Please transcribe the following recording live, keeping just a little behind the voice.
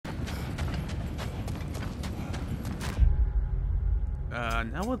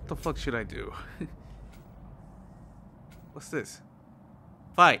Now what the fuck should I do? What's this?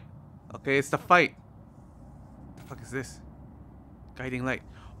 Fight. Okay, it's the fight. What the fuck is this? Guiding light.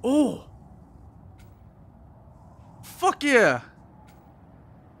 Oh! Fuck yeah!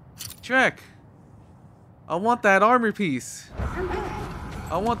 Trek. I want that armor piece.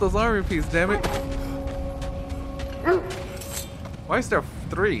 I want those armor pieces, damn it. Why is there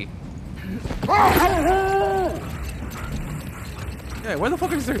 3? Yeah, where the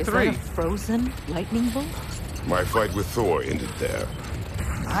fuck is there 3? Is that a frozen lightning bolt? My fight with Thor ended there.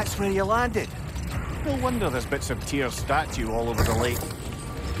 That's where you landed. No wonder there's bits of Tyr's statue all over the lake.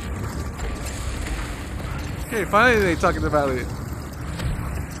 Okay, finally they talking about it.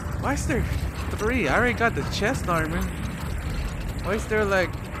 Why is there 3? I already got the chest armor. Why is there like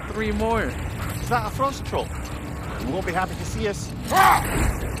 3 more? Is that a frost troll? You won't be happy to see us.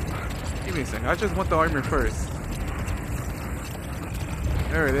 Give me a second. I just want the armor first.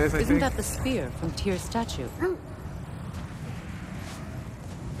 There it is, I think. Isn't that the spear from Tyr's statue?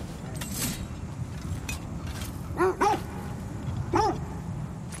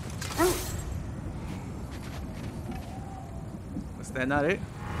 Was that not it?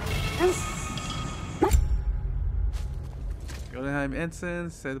 Jotunheim Ensign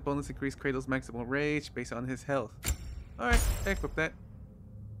said the bonus increased Kratos' maximum rage based on his health. Alright, equip that.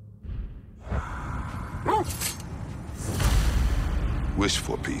 Wish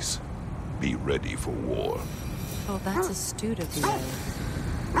for peace. Be ready for war. Oh, that's astute of you.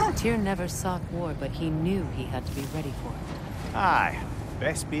 Tyr never sought war, but he knew he had to be ready for it. Aye,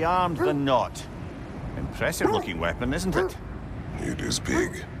 best be armed than not. Impressive looking weapon, isn't it? It is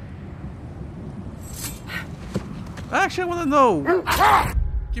big. Actually, I want to know.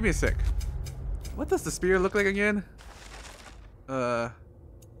 Give me a sec. What does the spear look like again? Is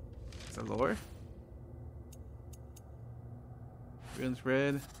that lore? Rune's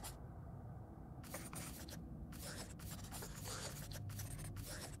red.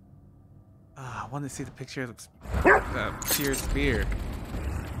 I want to see the picture of Tyr's spear.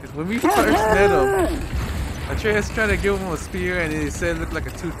 Because when we first met him, Atreus tried to give him a spear and he said it looked like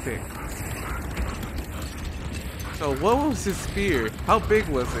a toothpick. So what was his spear? How big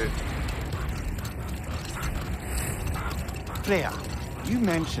was it? Freya, you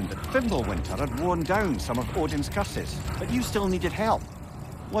mentioned that Fimbulwinter had worn down some of Odin's curses, but you still needed help.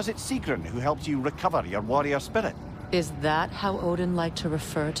 Was it Sigrun who helped you recover your warrior spirit? Is that how Odin liked to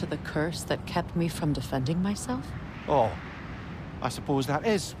refer to the curse that kept me from defending myself? Oh, I suppose that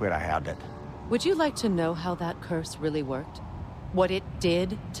is where I heard it. Would you like to know how that curse really worked? What it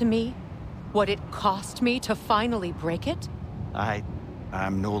did to me? What it cost me to finally break it? I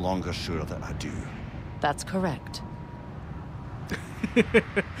am no longer sure that I do. That's correct.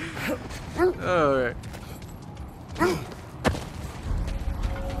 Alright.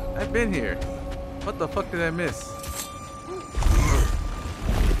 I've been here. What the fuck did I miss?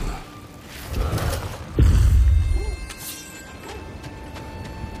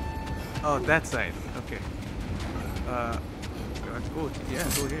 Oh, that side. Okay. Let's go. Yeah,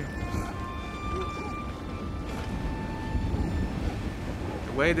 go here.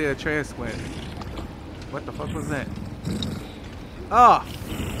 The way the Atreus went. What the fuck was that? Oh,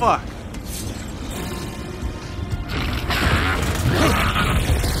 fuck.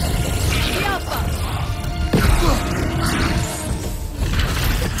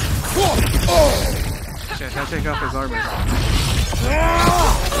 Shit, I take off his armor.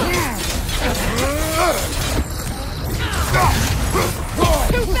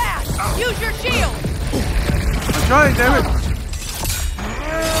 Too fast! Use your shield! I'm trying, damn it!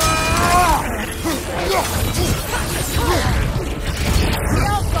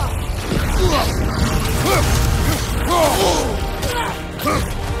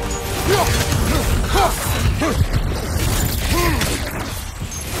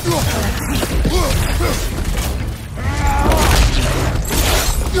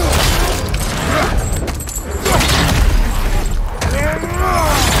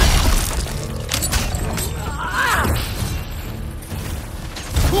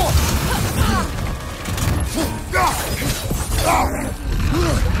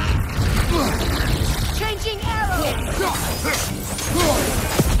 Changing arrows!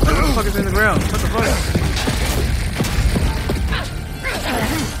 What the fuck is in the ground? What the fuck?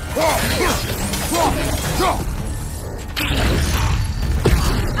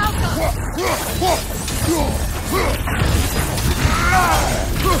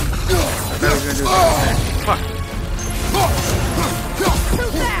 Fuck. Too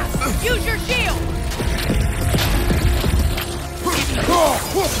fast! Use your shield!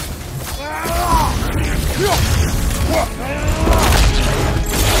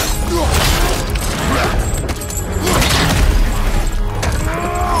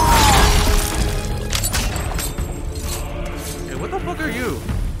 Hey, what the fuck are you?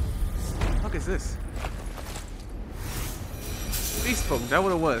 What the fuck is this? Beast folk, that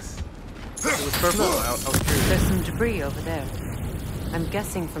what it was. It was purple. I was curious. There's some debris over there. I'm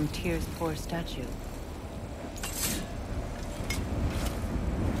guessing from Tyr's poor statue.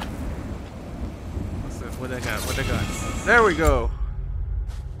 What's this? What I got? What I got? There we go.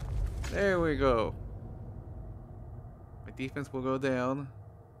 There we go. My defense will go down.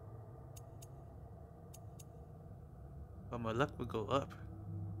 But my luck will go up.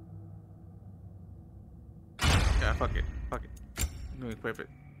 Yeah, fuck it. Fuck it. I'm gonna equip it.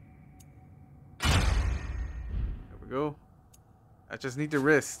 There we go. I just need the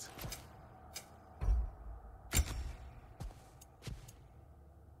wrist.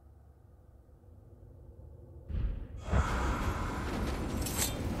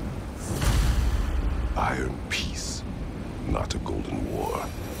 Iron peace, not a golden war.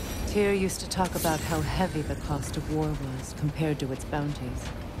 Tyr used to talk about how heavy the cost of war was compared to its bounties.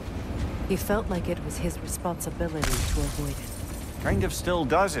 He felt like it was his responsibility to avoid it. Kind of still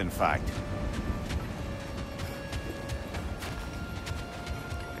does, in fact.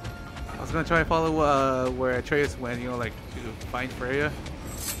 I was gonna try and follow where Atreus went, you know, like to find Freya.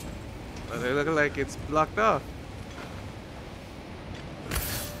 But it looks like it's blocked off.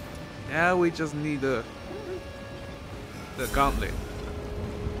 Now we just need the gauntlet.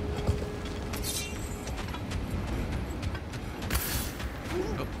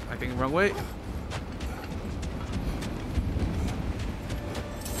 Oh, I think wrong way.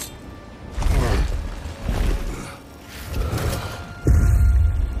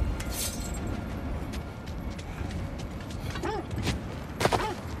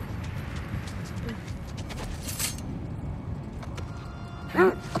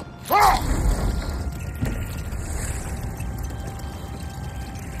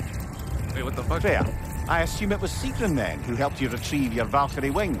 Wait, what the fuck? Freya, I assume it was Sigrun then who helped you retrieve your Valkyrie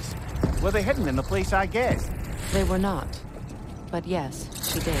wings. Were they hidden in the place I guessed? They were not. But yes,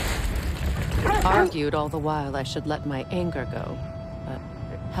 she did. Argued all the while I should let my anger go, but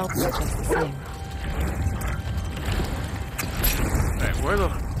it helped me just the same. Alright, where the...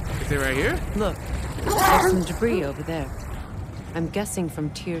 Is it right here? Look, there's some debris over there. I'm guessing from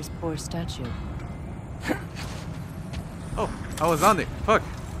Tyr's poor statue. Oh, I was on it. Fuck.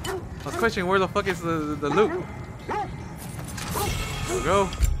 I was questioning where the fuck is the loot. There we go.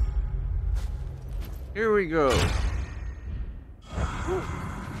 Here we go.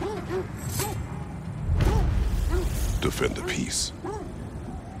 Defend the peace.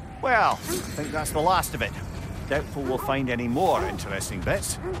 Well, I think that's the last of it. Doubtful we'll find any more interesting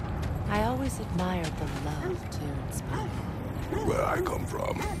bits. I always admired the love Tyr inspired. Where I come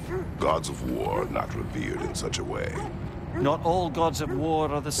from, gods of war are not revered in such a way. Not all gods of war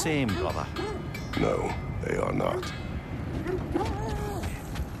are the same, brother. No, they are not.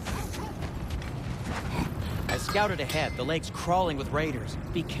 I scouted ahead. The lake's crawling with raiders.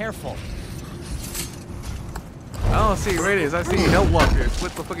 Be careful. I don't see raiders. I see hellwalkers.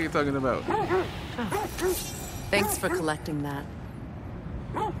 What the fuck are you talking about? Thanks for collecting that.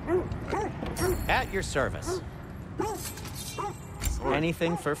 At your service.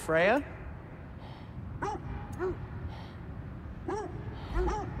 Anything for Freya?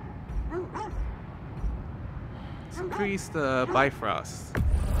 Increase the Bifrost.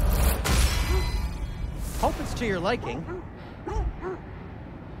 Hope it's to your liking.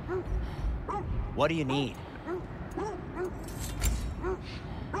 What do you need?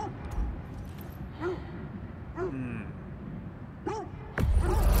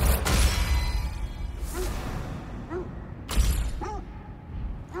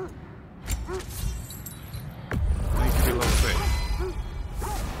 Need to be level 6.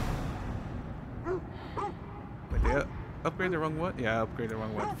 Wait, did I upgrade the wrong one? Yeah, I upgraded the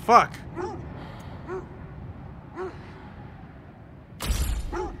wrong one. Fuck!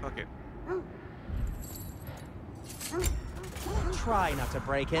 Fuck it. Try not to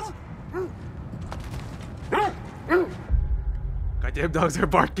break it. Goddamn dogs are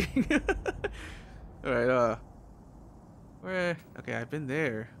barking. Alright, where? Okay, I've been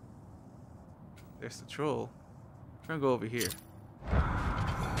there. There's the troll. I'm trying to go over here.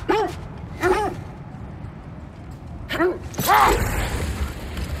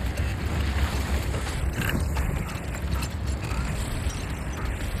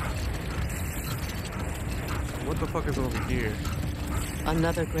 What the fuck is over here?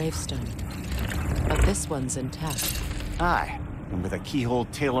 Another gravestone. But this one's intact. Aye, and with a keyhole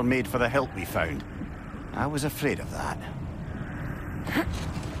tailor-made for the hilt we found. I was afraid of that.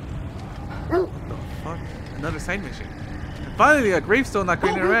 What the fuck? Another side mission. And finally, a gravestone I can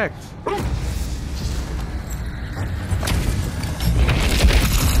interact.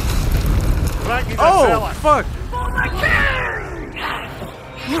 Oh, fuck!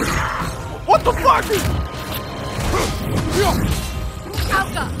 What the fuck?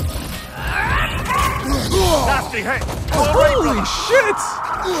 Alka! Nasty hit! Holy shit!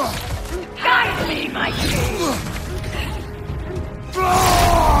 Guide me, my king!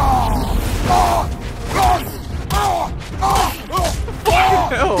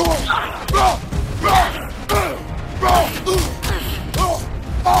 Hell.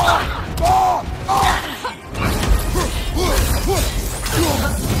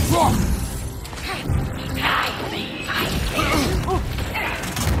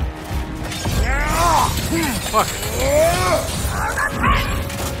 Fuck.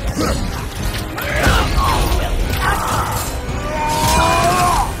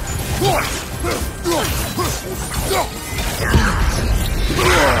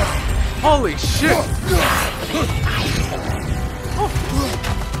 Holy shit!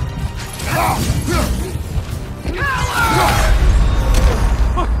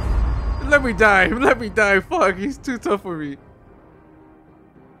 Let me die! Let me die! Fuck! He's too tough for me.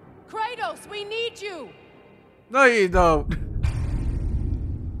 Kratos, we need you! No, you don't.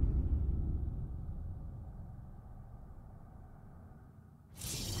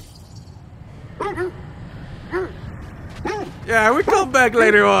 Yeah, we come back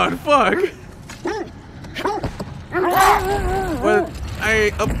later on. Fuck. But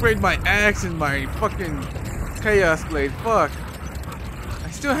I upgrade my axe and my fucking chaos blade. Fuck.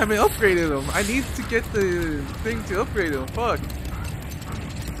 I still haven't upgraded them. I need to get the thing to upgrade them. Fuck.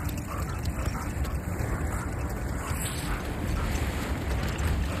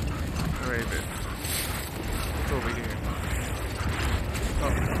 Alright then. What's over here?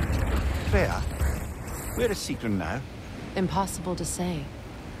 Oh. Freya, where is Sigrun now? Impossible to say.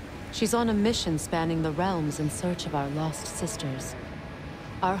 She's on a mission spanning the realms in search of our lost sisters.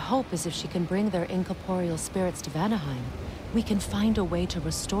 Our hope is if she can bring their incorporeal spirits to Vanaheim, we can find a way to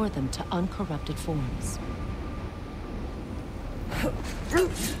restore them to uncorrupted forms.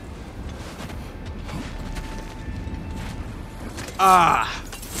 Ah!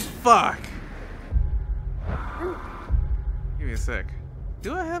 Fuck! Give me a sec.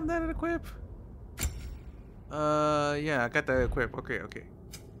 Do I have that equip? Yeah, I got that equip. Okay, okay.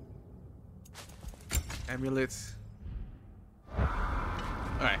 Amulets.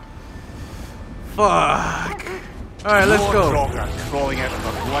 Alright. Fuck! Alright, let's go. Crawling out of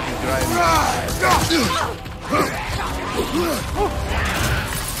the bloody ground.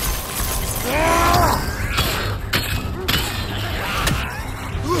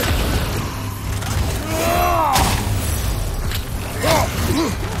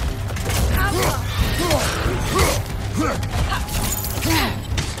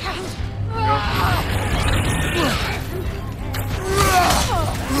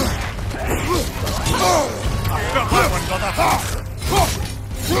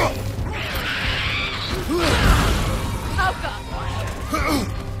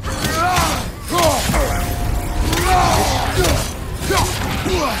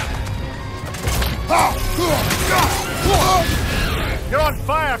 You're on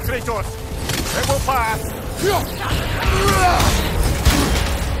fire, Kratos! It will pass!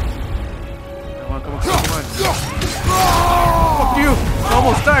 Come on, come on, come on, come on. Fuck you!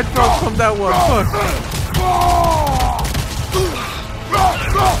 Almost died from that one. Fuck.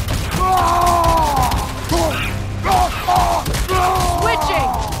 Switching!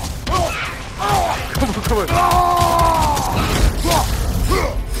 Come on, come on.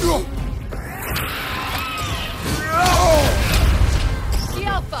 The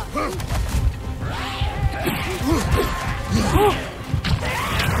Alpha!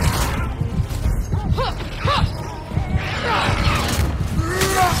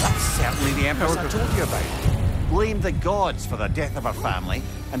 That's certainly the Empress I told you about. Blamed the gods for the death of her family,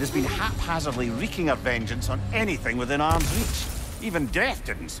 and has been haphazardly wreaking her vengeance on anything within arm's reach. Even death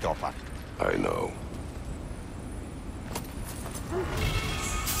didn't stop her. I know.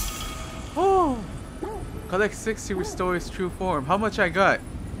 Oh. Collect 6 to restore its true form. How much I got?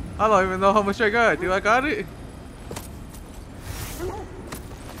 I don't even know how much I got. Do I got it?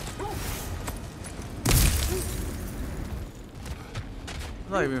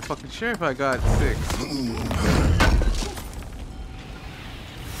 I'm not even fucking sure if I got 6.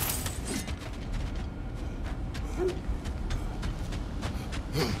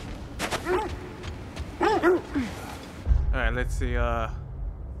 Alright, let's see, I've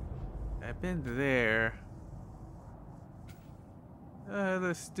been there.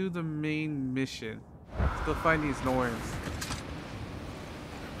 Let's do the main mission. Let's go find these Norns.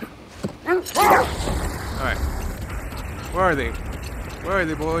 Alright. Where are they? Where are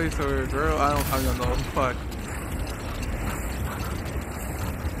they, boys or girl? I don't know. Fuck.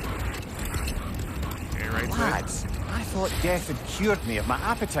 Okay, right there. Lads, I thought death had cured me of my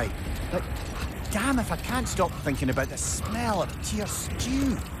appetite, but damn if I can't stop thinking about the smell of tear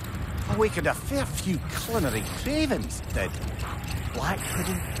stew. Awakened a fair few culinary cravings, did. Black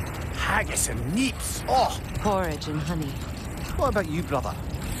pudding, haggis and neeps. Oh! Porridge and honey. What about you, brother?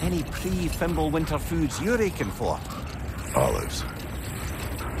 Any pre-Fimble winter foods you're aching for? Olives.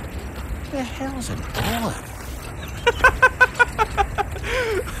 The hell's an olive?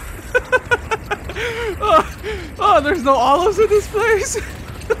 Oh, there's no olives in this place.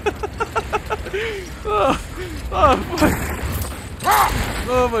 Oh, fuck.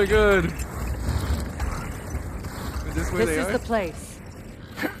 Oh my god. Is this where they This are? is the place.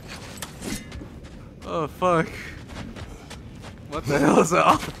 Oh fuck. What the hell is that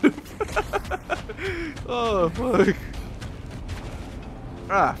olive? Oh fuck.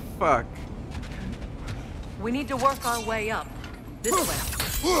 Ah, fuck. We need to work our way up. This way.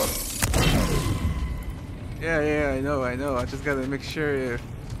 Yeah, I know. I just gotta make sure if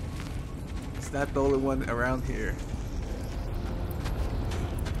it's not the only one around here.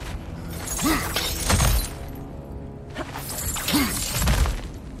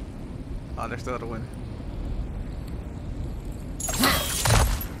 Oh, there's the other one.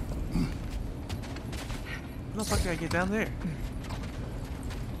 How the fuck did I get down there?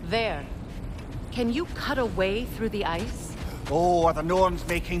 There. Can you cut a way through the ice? Oh, are the Norns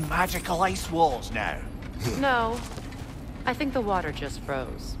making magical ice walls now? No. I think the water just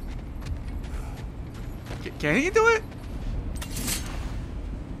froze. Can he do it?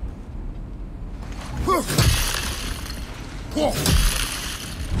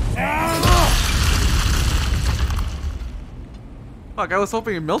 Fuck, I was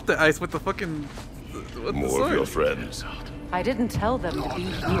hoping you melt the ice with the fucking... with the More of sword. your friends. I didn't tell them to be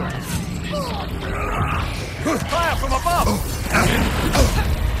here. Fire from above!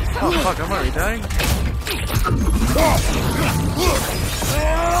 Oh fuck, I'm already dying.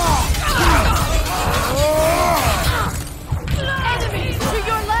 Enemies to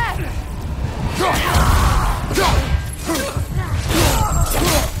your left!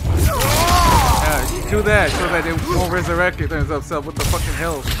 Yeah, do that so that it won't resurrect it themselves. What the fucking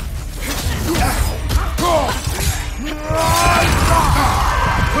hell?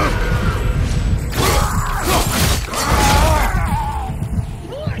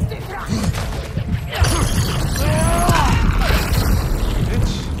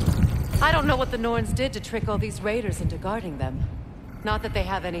 I don't know what the Norns did to trick all these raiders into guarding them. Not that they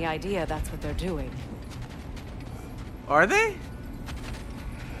have any idea that's what they're doing. Are they?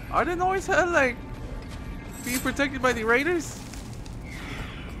 Are the Norns like being protected by the raiders?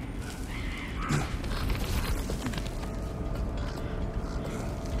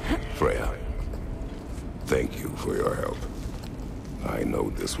 Freya, thank you for your help. I know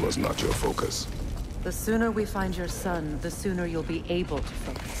this was not your focus. The sooner we find your son, the sooner you'll be able to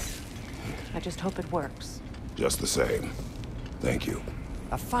focus. I just hope it works. Just the same. Thank you.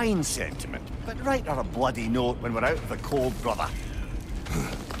 A fine sentiment, but write her a bloody note when we're out of the cold, brother.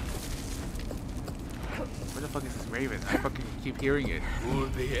 Where the fuck is this raven? I fucking keep hearing it.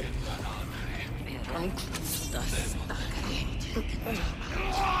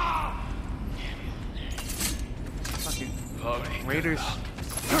 Fucking raiders.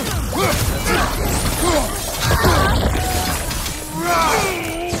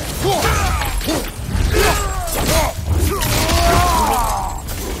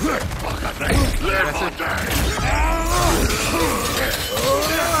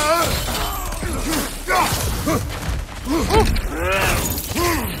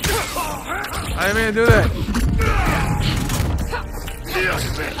 I didn't mean to do that.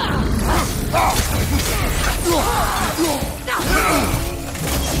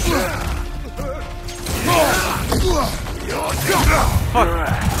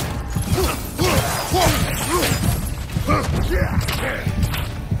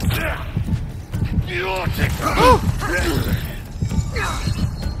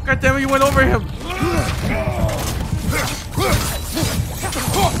 God damn it, you went over him.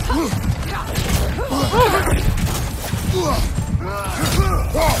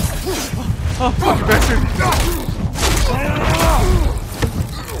 Oh, fuck you bastard.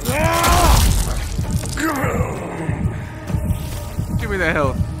 Give me that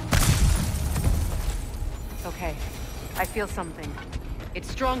health. Okay. I feel something. It's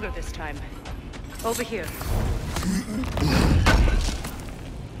stronger this time. Over here.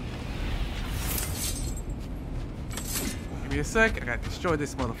 Give me a sec. I gotta destroy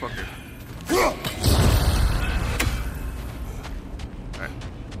this motherfucker. Alright.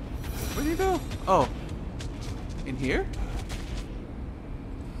 Where'd he go? Oh. In here?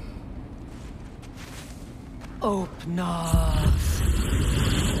 Open up.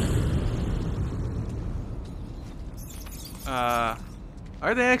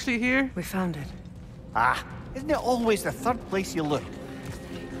 Are they actually here? We found it. Ah, isn't it always the third place you look?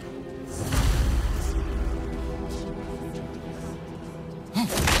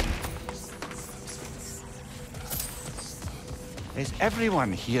 Is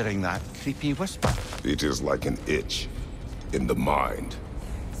everyone hearing that creepy whisper? It is like an itch in the mind.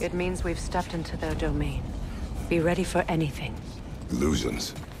 It means we've stepped into their domain. Be ready for anything.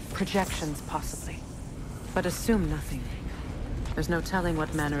 Illusions. Projections, possibly. But assume nothing. There's no telling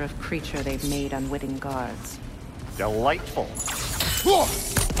what manner of creature they've made unwitting guards. Delightful.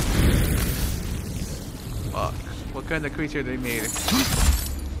 Fuck. What kind of creature they made?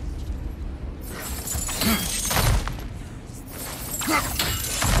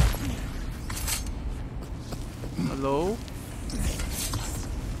 Hello?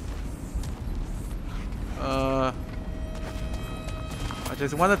 I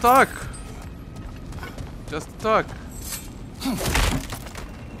just want to talk. Just to talk.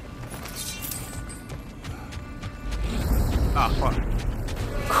 Ah, fuck.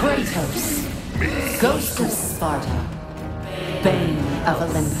 Kratos, Ghost of Sparta, Bane of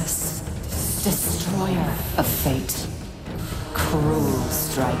Olympus, Destroyer of Fate, Cruel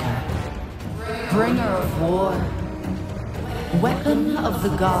Striker, Bringer of War, Weapon of the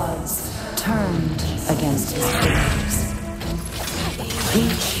Gods turned against his victors. He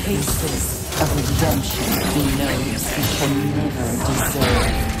chases a redemption he knows he can never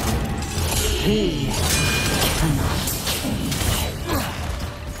deserve. He cannot change.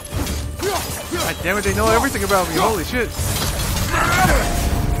 God damn it, they know everything about me. Holy shit.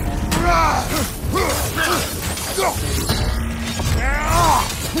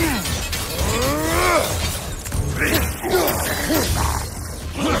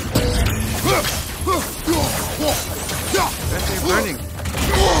 That thing's burning.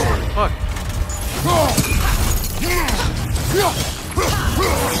 Fuck.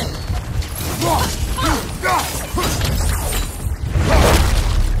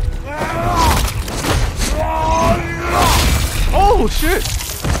 Oh shit!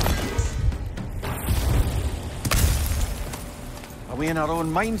 Are we in our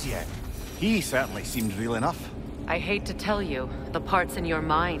own minds yet? He certainly seemed real enough. I hate to tell you, the parts in your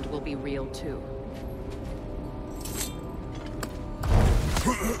mind will be real too.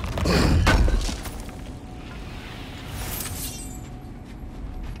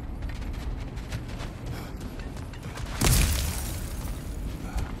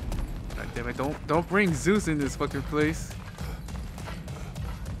 God damn it, don't bring Zeus in this fucking place.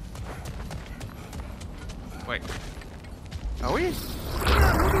 Wait. Are we?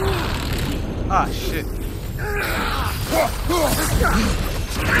 Ah shit.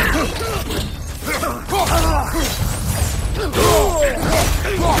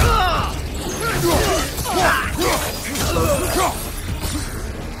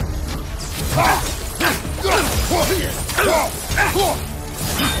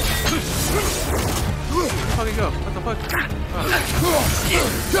 Where the fuck he go? What the fuck?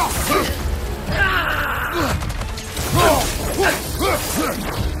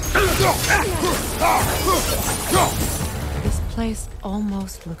 This place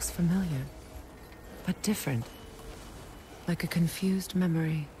almost looks familiar, but different. Like a confused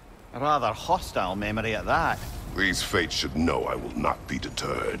memory. A rather hostile memory at that. These fates should know I will not be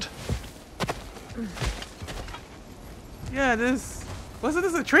deterred. Yeah, this... Wasn't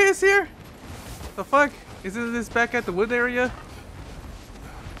this Atreus here? The fuck? Isn't this back at the wood area?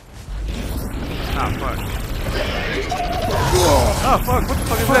 Ah, fuck. Oh, fuck, what the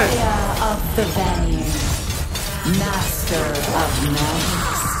fuck is that? Freya of the Vanir, Master of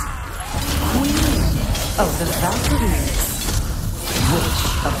Magics, Queen of the Valkyries, Witch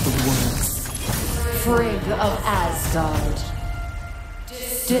of the Woods, Frigg of Asgard,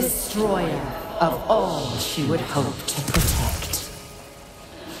 Destroyer of all she would hope to protect.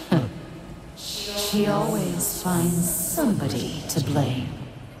 She always finds somebody to blame.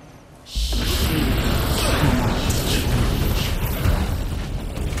 She cannot change.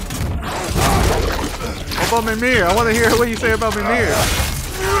 What about Mimir? I want to hear what you say about Mimir.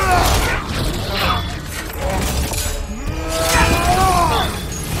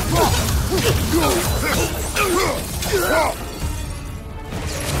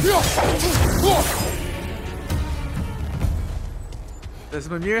 Does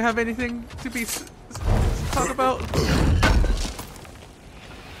Mimir have anything to be talked about?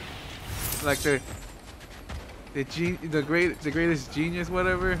 like the greatest genius,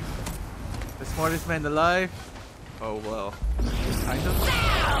 whatever, the smartest man alive. Oh well, kind of.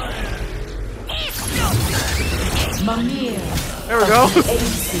 There we go.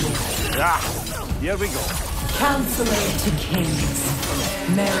 Here we go. Counselor to kings,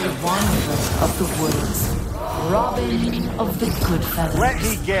 merry wanderer of the woods, Robin of the good feathers. Let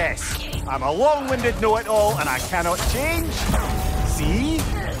me guess. I'm a long-winded know-it-all and I cannot change. See?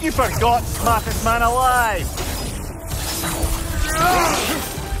 You forgot smartest man alive.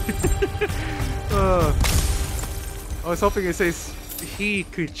 I was hoping it says he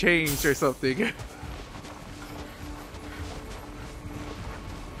could change or something.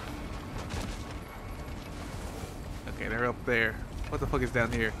 Okay, they're up there. What the fuck is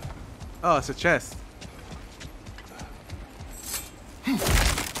down here? Oh, it's a chest.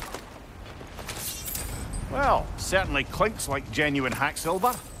 Well, certainly clinks like genuine hack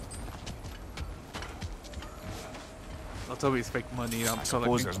silver. Don't tell me it's fake money. I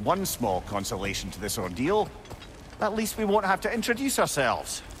suppose there's one small consolation to this ordeal. At least we won't have to introduce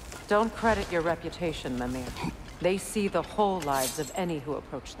ourselves. Don't credit your reputation, Mimir. They see the whole lives of any who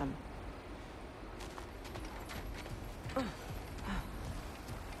approach them.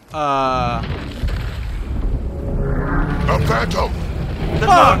 A phantom! The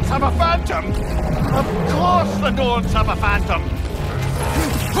Norns have a phantom! Of course the Norns have a phantom!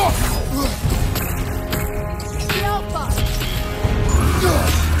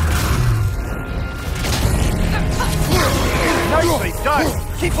 Nicely done!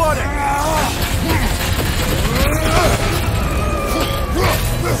 Keep on it!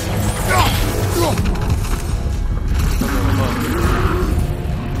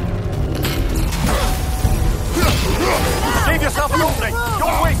 Save yourself an opening!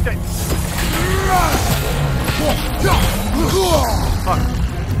 Don't waste it!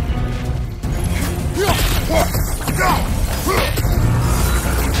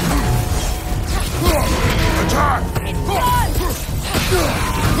 Attack!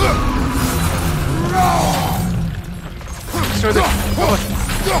 Sure,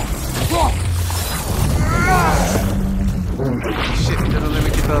 shit, it doesn't let me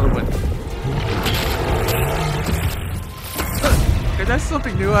get the other one. Okay, that's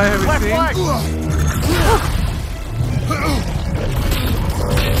something new I haven't Left seen. flag!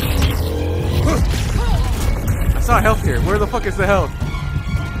 I saw health here. Where the fuck is the health?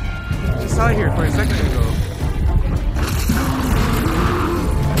 I just saw it here for a second ago.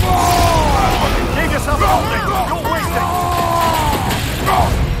 Save yourself an opening! Don't waste it!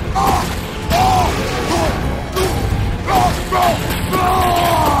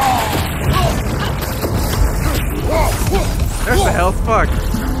 There's the health. Fuck. I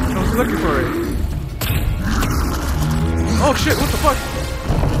was looking for it. Oh shit! What the fuck?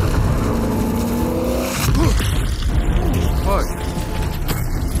 Fuck.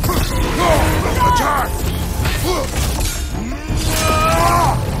 Attack! Fuck!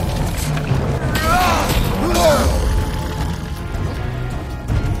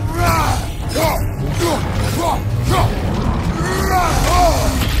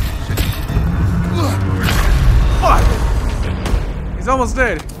 He's almost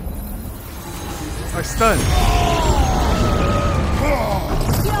dead. Or stunned.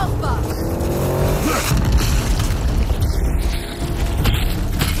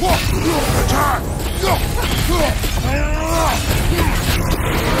 Attack!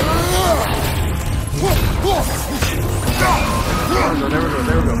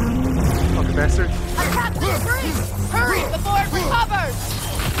 There we go. Fucking bastard. Attack the tree! Hurry before it recovers!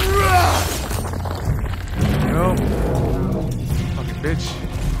 No. Fucking bitch.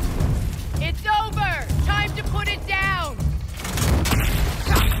 It's over! Time to put it down!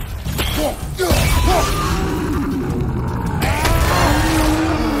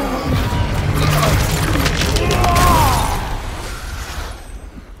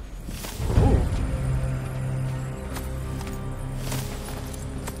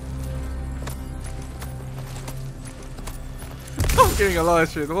 I'm getting a lot of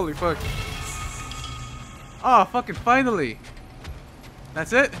shit. Holy fuck. Oh, fucking finally.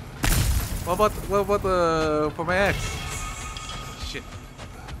 That's it? What about the for my ex? Shit.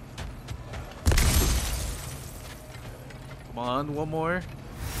 Come on, one more.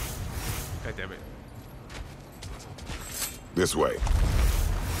 God damn it. This way.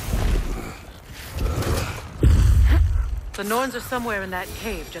 The Norns are somewhere in that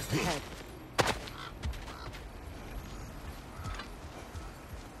cave just ahead.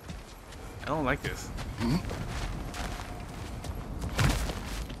 I don't like this.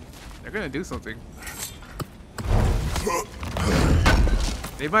 They're gonna do something.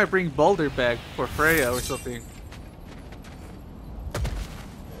 They might bring Baldur back for Freya or something.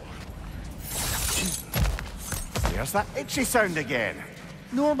 There's that itchy sound again.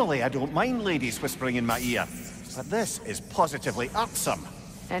 Normally I don't mind ladies whispering in my ear, but this is positively irksome.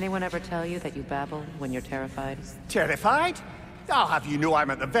 Anyone ever tell you that you babble when you're terrified? Terrified? I'll have you know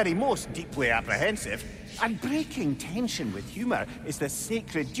I'm at the very most deeply apprehensive. And breaking tension with humour is the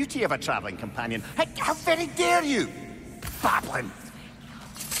sacred duty of a travelling companion. How very dare you! Babbling!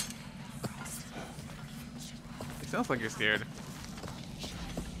 It sounds like you're scared.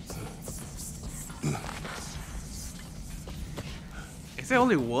 Is there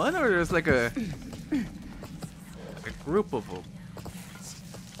only one, or there's like a group of them?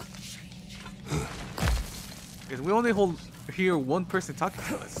 Because we only hear one person talking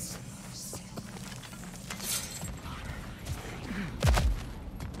to us.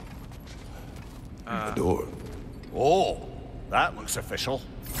 The door. Oh, that looks official.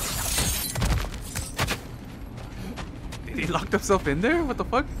 Did he lock himself in there? What the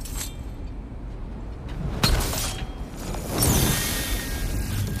fuck?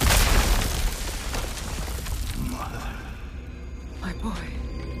 My boy.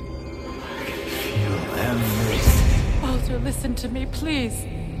 Feel everything. Baldur, listen to me, please.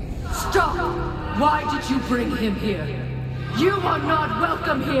 Stop! Why did you bring him here? You are not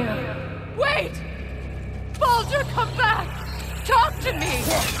welcome here! Wait! Baldur, come back! Talk to me!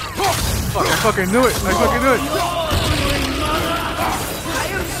 Fuck, I fucking knew it! I fucking knew it! I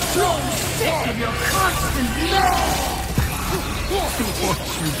am so sick of your constant mess! What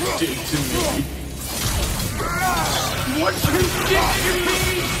you did to me. What you did to me!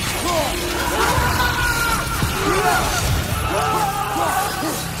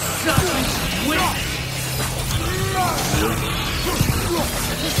 Such wit!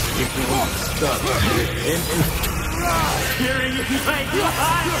 If you won't stop Hearing you like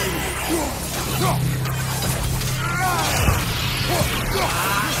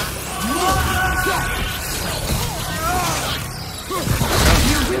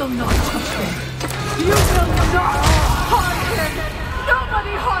You will not touch him! You will not harm him!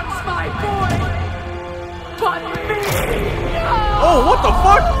 Nobody harms my boy! But me! Oh, what the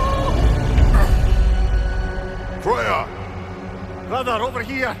fuck? Freya! Brother, over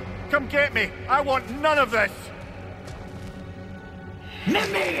here! Come get me! I want none of this!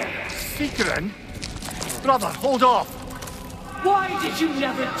 Mimir! Sigrun? Brother, hold off! Why did you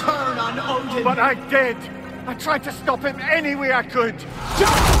never turn on Odin? But I did! I tried to stop him any way I could!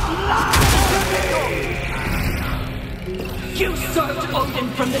 Don't lie to me! You served Odin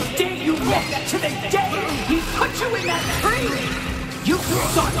from the day you met to the day he put you in that tree! You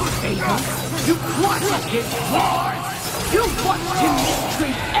sought his favor, you quashed his wars, you watched him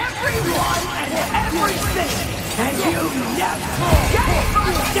mistreat everyone and everything, and you never gave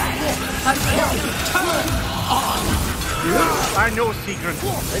a damn until he turned on you! I know, Sigrun.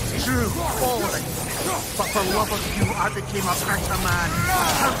 It's true, all of it. But for love of you, I became a better man, a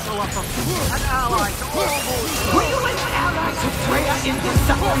counselor for peace, an ally to all those. Were you an ally to Freya in his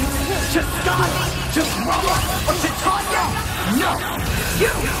suffering? To Skadi? To Roma? Or to Tanya? No! You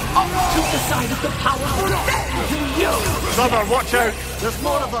always took the side of the powerful, then to you! Brother, watch out! There's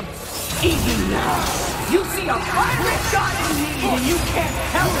more of them! Even now, you see a pirate god in need and you can't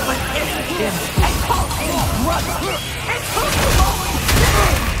help but hate him and call him brother! It's who you've always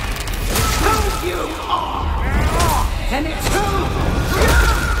been! It's who you are! And it's who you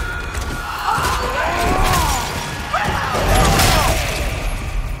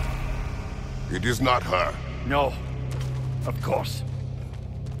are! It is not her. No. Of course.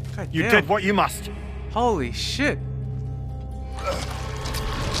 God You damn. did what you must. Holy shit.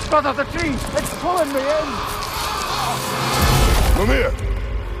 Brother, the tree! It's pulling me in! Mimir!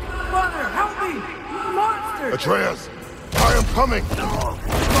 Mother, help me! Monster! Atreus! I am coming!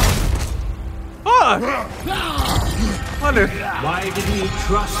 Fuck! Mother. Why didn't you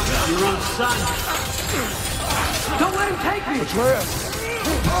trust your own son? Don't let him take me! Atreus!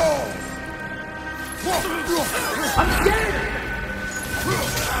 I'm scared!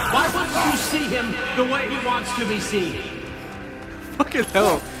 Why wouldn't you see him the way he wants to be seen? Fucking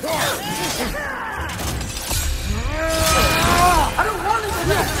hell. I don't want him to do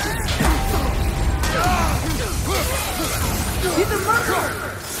that! He's a murderer!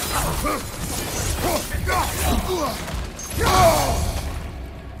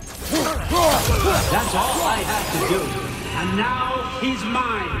 That's all I had to do. And now he's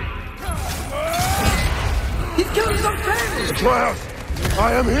mine. He's killing some family! Atreus!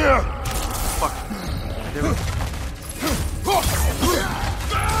 I am here! Fuck. Damn it.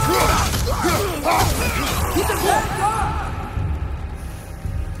 He's a bad guy!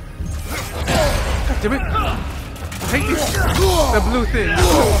 damn it! Take this! The blue thing!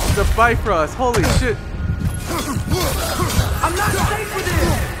 The Bifrost! Holy shit! I'm not safe with it!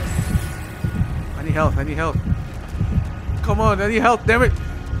 I need health, I need help. Come on, I need help, damn it!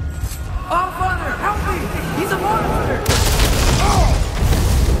 Oh, Father, help me! He's a monster!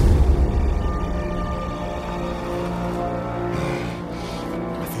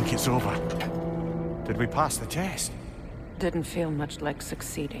 I think it's over. Did we pass the test? Didn't feel much like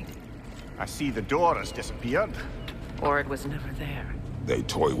succeeding. I see the door has disappeared. Or it was never there. They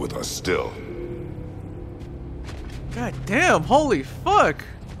toy with us still. God damn, holy fuck!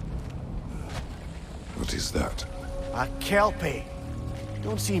 What is that? A kelpie.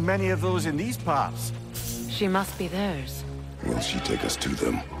 Don't see many of those in these parts. She must be theirs. Will she take us to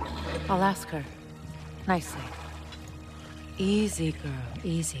them? I'll ask her. Nicely. Easy, girl,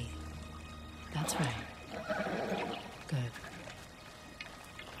 easy. That's right. Good.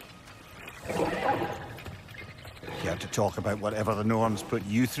 Care to talk about whatever the Norns put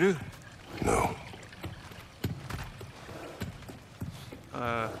you through? No.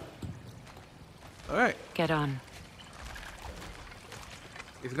 Alright. Get on.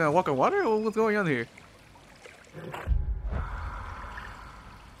 He's gonna walk on water, or what's going on here?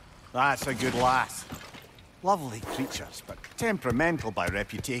 That's a good lass. Lovely creatures, but temperamental by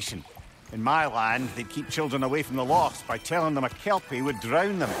reputation. In my land, they'd keep children away from the lost by telling them a kelpie would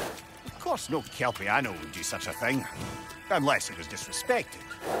drown them. Of course, no kelpie I know would do such a thing. Unless it was disrespected.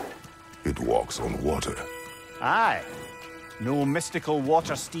 It walks on water. Aye. No mystical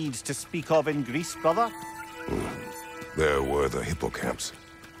water steeds to speak of in Greece, brother? There were the hippocamps.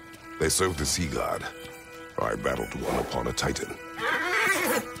 They served the sea god. I battled one upon a titan.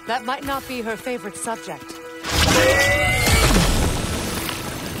 That might not be her favorite subject.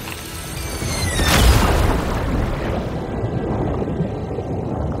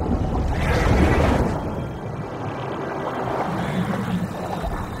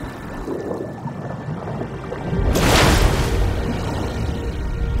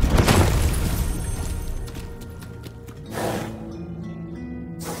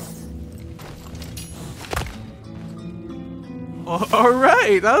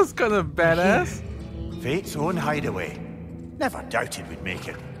 Alright, that was kind of badass. Fate's own hideaway. Never doubted we'd make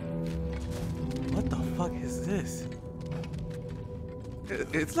it. What the fuck is this?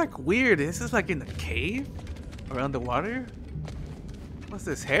 It's like weird. This is like in the cave? Around the water? What's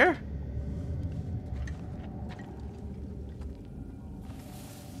this, hair?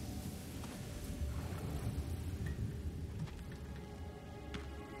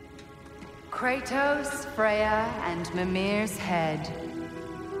 Kratos, Freya, and Mimir's head.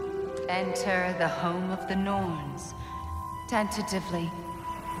 Enter the home of the Norns, tentatively.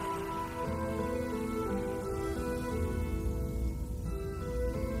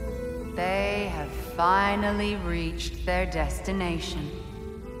 They have finally reached their destination.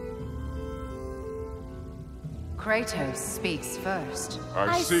 Kratos speaks first.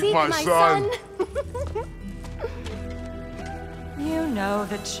 I seek my son. You know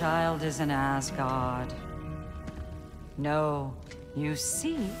the child is in Asgard. No, you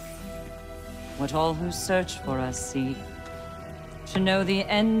seek what all who search for us seek. To know the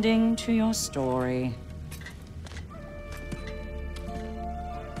ending to your story.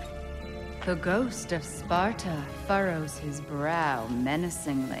 The ghost of Sparta furrows his brow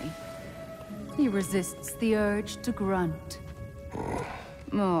menacingly. He resists the urge to grunt.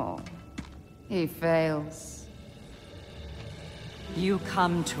 Oh, he fails. You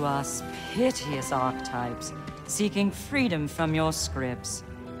come to us, piteous archetypes, seeking freedom from your scripts.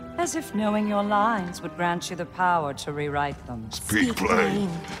 As if knowing your lines would grant you the power to rewrite them. Speak plain.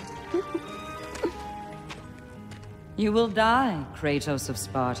 You will die, Kratos of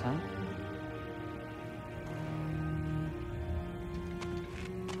Sparta.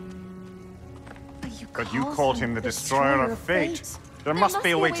 But you called him the Destroyer of Fate. There must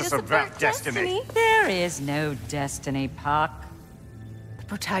be a way to subvert destiny. There is no destiny, Puck. The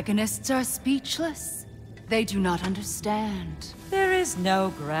protagonists are speechless. They do not understand. There is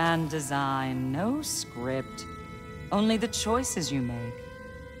no grand design, no script. Only the choices you make.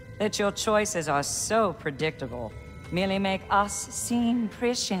 That your choices are so predictable merely make us seem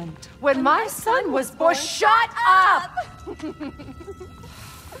prescient. When my son was born, shut up!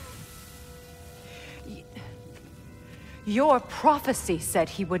 Your prophecy said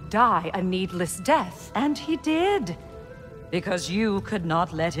he would die a needless death. And he did. Because you could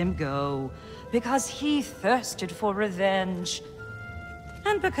not let him go. Because he thirsted for revenge.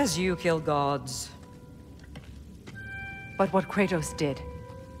 And because you kill gods. But what Kratos did,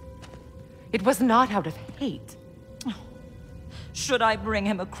 it was not out of hate. Should I bring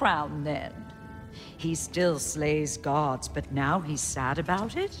him a crown then? He still slays gods, but now he's sad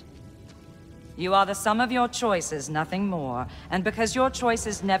about it? You are the sum of your choices, nothing more. And because your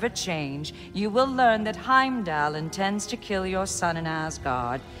choices never change, you will learn that Heimdall intends to kill your son in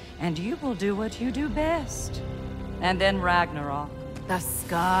Asgard, and you will do what you do best. And then Ragnarok. The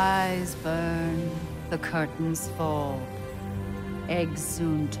skies burn, the curtains fall.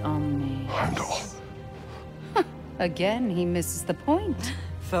 Exunt omnes. Heimdall. Again, he misses the point.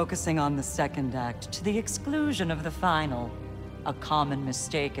 Focusing on the second act to the exclusion of the final. A common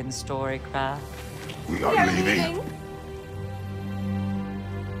mistake in storycraft. We are leaving.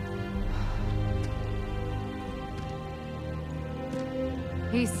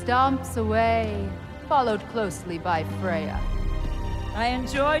 He stomps away, followed closely by Freya. I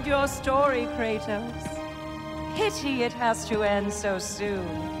enjoyed your story, Kratos. Pity it has to end so soon.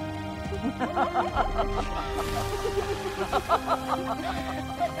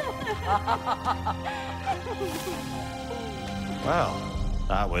 Well,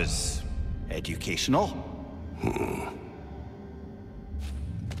 that was educational.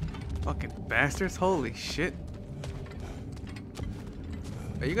 Fucking bastards! Holy shit!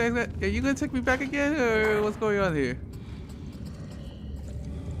 Are you gonna take me back again, or what's going on here?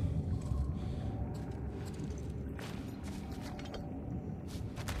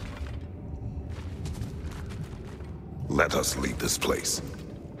 Let us leave this place.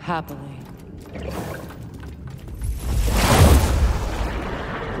 Happily.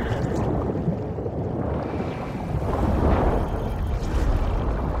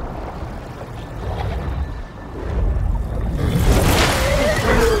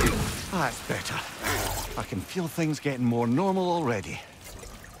 That's better. I can feel things getting more normal already.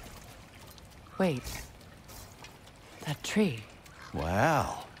 Wait. That tree.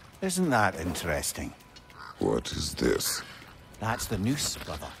 Well, isn't that interesting? What is this? That's the noose,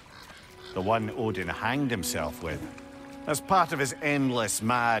 brother. The one Odin hanged himself with. As part of his endless,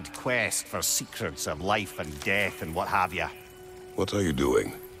 mad quest for secrets of life and death and what have you. What are you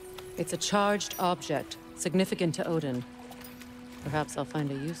doing? It's a charged object, significant to Odin. Perhaps I'll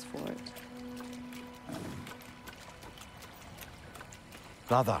find a use for it.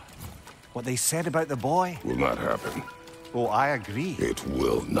 Brother, what they said about the boy? Will not happen. Oh, I agree. It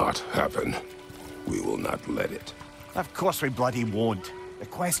will not happen. We will not let it. Of course we bloody won't. The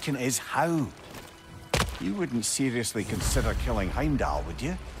question is how. You wouldn't seriously consider killing Heimdall, would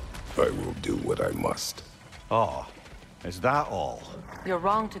you? I will do what I must. Oh, is that all? You're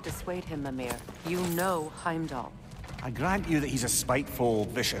wrong to dissuade him, Mimir. You know Heimdall. I grant you that he's a spiteful,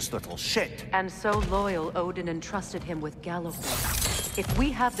 vicious little shit. And so loyal, Odin entrusted him with Gallifrey. If we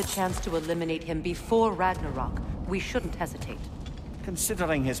have the chance to eliminate him before Ragnarok, we shouldn't hesitate.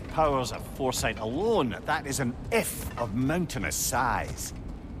 Considering his powers of foresight alone, that is an if of mountainous size.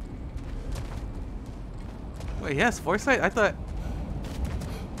 Wait, yes, foresight? I thought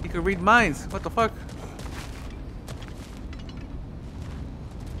he could read minds. What the fuck?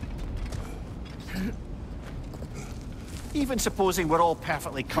 Even supposing we're all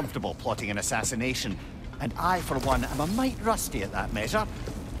perfectly comfortable plotting an assassination, and I, for one, am a mite rusty at that measure,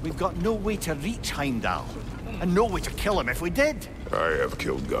 we've got no way to reach Heimdall, and no way to kill him if we did. I have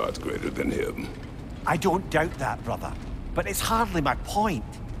killed gods greater than him. I don't doubt that, brother, but it's hardly my point.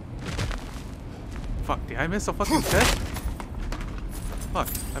 Fuck, did I miss a fucking test? Fuck,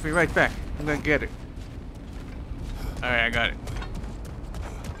 I'll be right back. I'm gonna get it. Alright, I got it.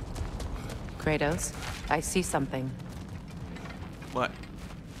 Kratos, I see something. What?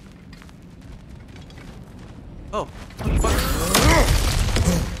 Oh, fuck.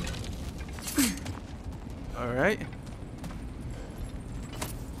 Alright.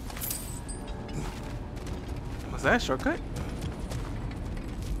 Was that a shortcut?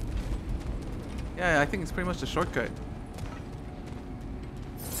 Yeah, I think it's pretty much a shortcut.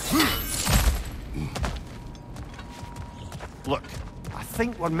 Look, I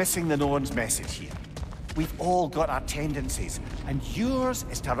think we're missing the Norns' message here. We've all got our tendencies, and yours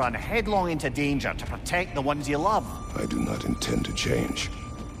is to run headlong into danger to protect the ones you love. I do not intend to change.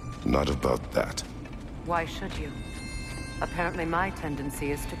 Not about that. Why should you? Apparently my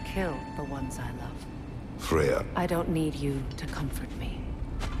tendency is to kill the ones I love. Freya. I don't need you to comfort me.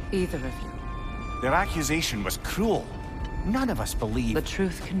 Either of you. Their accusation was cruel. None of us believe... The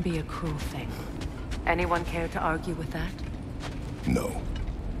truth can be a cruel thing. Anyone care to argue with that? No.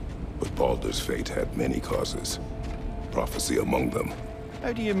 But Baldur's fate had many causes. Prophecy among them.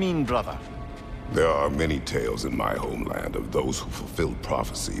 How do you mean, brother? There are many tales in my homeland of those who fulfilled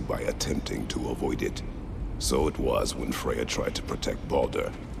prophecy by attempting to avoid it. So it was when Freya tried to protect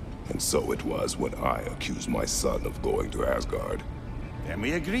Baldur. And so it was when I accused my son of going to Asgard. Then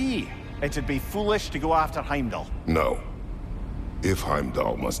we agree. It'd be foolish to go after Heimdall. No. If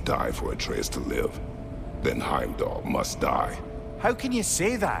Heimdall must die for Atreus to live, then Heimdall must die. How can you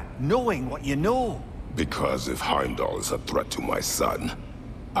say that, knowing what you know? Because if Heimdall is a threat to my son,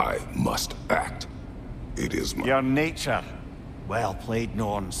 I must act. It is my... Your nature. Well played,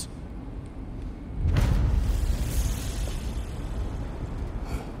 Norns.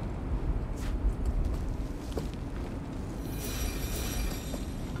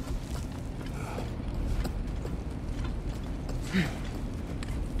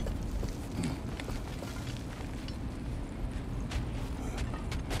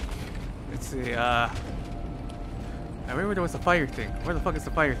 Let's see, I remember there was a fire thing. Where the fuck is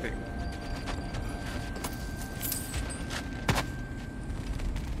the fire thing?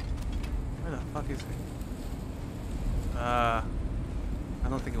 Where the fuck is it? I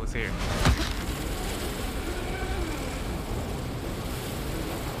don't think it was here.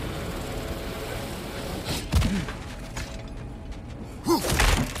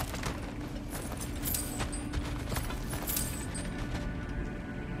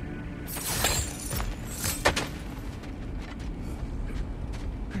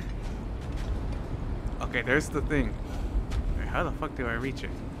 Okay, there's the thing. Wait, how the fuck do I reach it?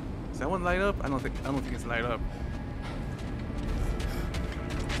 Does that one light up? I don't think it's light up.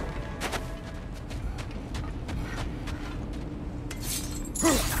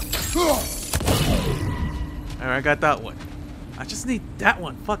 Alright, I got that one. I just need that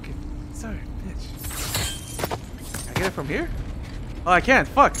one. Fucking sorry, bitch. Can I get it from here? Oh, I can't.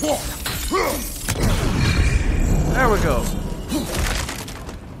 Fuck. There we go.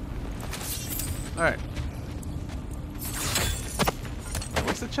 Alright.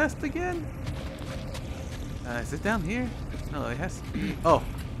 Where's the chest again? Is it down here? No, it has. Oh.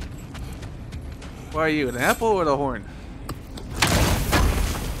 Why are you? An apple or the horn?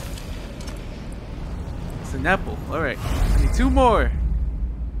 It's an apple. Alright. I need two more.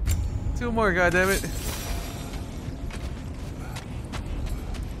 Two more, goddammit.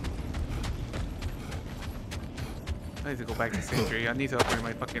 I need to go back to Sentry. I need to upgrade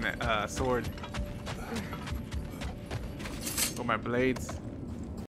my fucking sword. Or my blades.